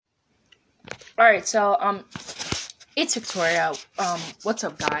Alright, so it's Victoria. What's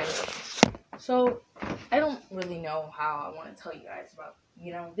up, guys? So I don't really know how I want to tell you guys about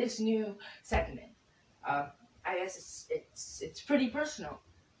this new segment. Uh, I guess it's pretty personal.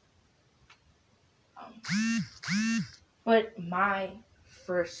 But my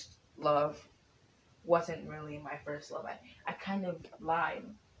first love wasn't really my first love. I kind of lied.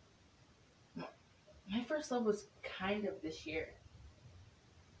 My first love was kind of this year.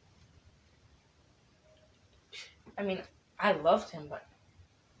 I mean, I loved him, but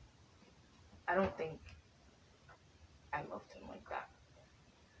I don't think I loved him like that.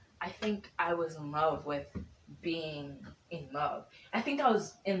 I think I was in love with being in love. I think I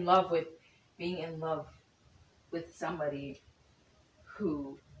was in love with being in love with somebody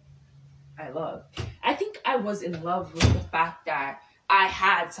who I love. I think I was in love with the fact that I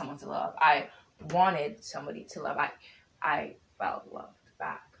had someone to love. I wanted somebody to love. I felt loved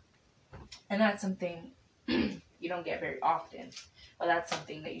back. And that's something you don't get very often. But that's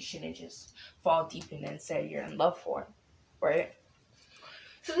something that you shouldn't just fall deep in and say you're in love for. Right?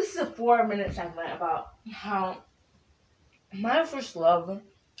 So this is a 4-minute segment about how my first love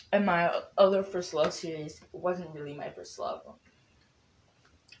and my other first love series wasn't really my first love.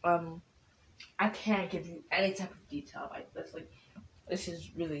 I can't give you any type of detail like this. Like, this is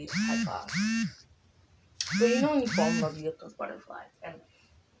really high class. But when you fall in love, you get those butterflies, and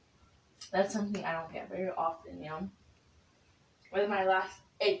that's something I don't get very often. With my last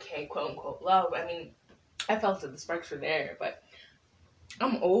AK quote unquote love, I mean, I felt that the sparks were there, but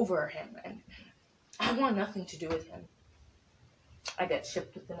I'm over him, and I want nothing to do with him. I get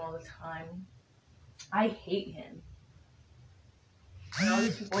shipped with him all the time. I hate him. And all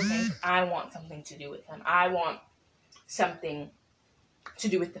these people think I want something to do with him. I want something to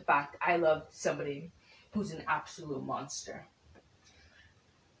do with the fact I love somebody who's an absolute monster.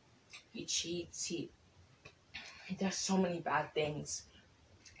 He cheats. He does so many bad things.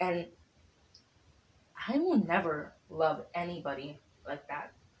 And I will never love anybody like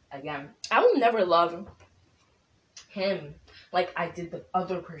that again. I will never love him like I did the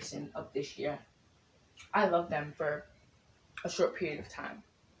other person of this year. I loved them for a short period of time.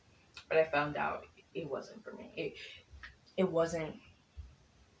 But I found out it wasn't for me. It wasn't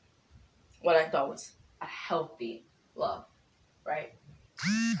what I thought was a healthy love, right?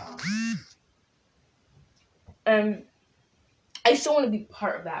 And I still want to be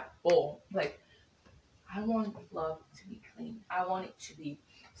part of that bowl. Like, I want love to be clean. I want it to be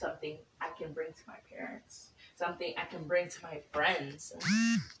something I can bring to my parents, something I can bring to my friends.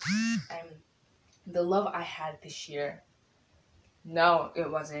 And the love I had this year, no, it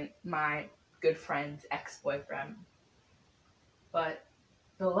wasn't my good friend's ex-boyfriend. But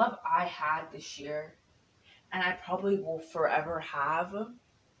the love I had this year, and I probably will forever have,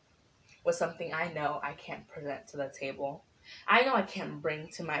 was something I know I can't present to the table. I know I can't bring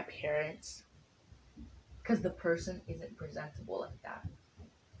to my parents because the person isn't presentable like that.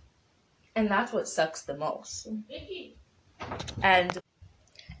 And that's what sucks the most. And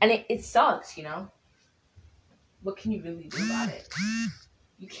it sucks, What can you really do about it?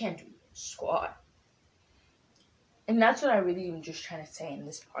 You can't do squat. And that's what I really am just trying to say in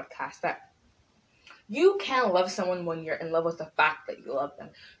this podcast, that you can't love someone when you're in love with the fact that you love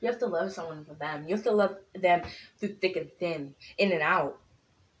them. You have to love someone for them. You have to love them through thick and thin, in and out.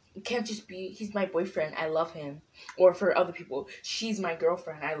 It can't just be, he's my boyfriend, I love him. Or for other people, she's my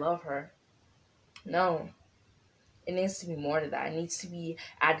girlfriend, I love her. No. It needs to be more to that. It needs to be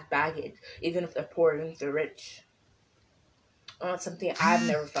added baggage, even if they're poor, even if they're rich. And that's something I've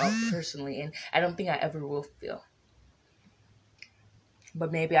never felt personally, and I don't think I ever will feel.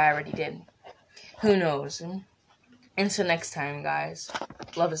 But maybe I already did. Who knows? Until next time, guys.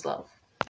 Love is love.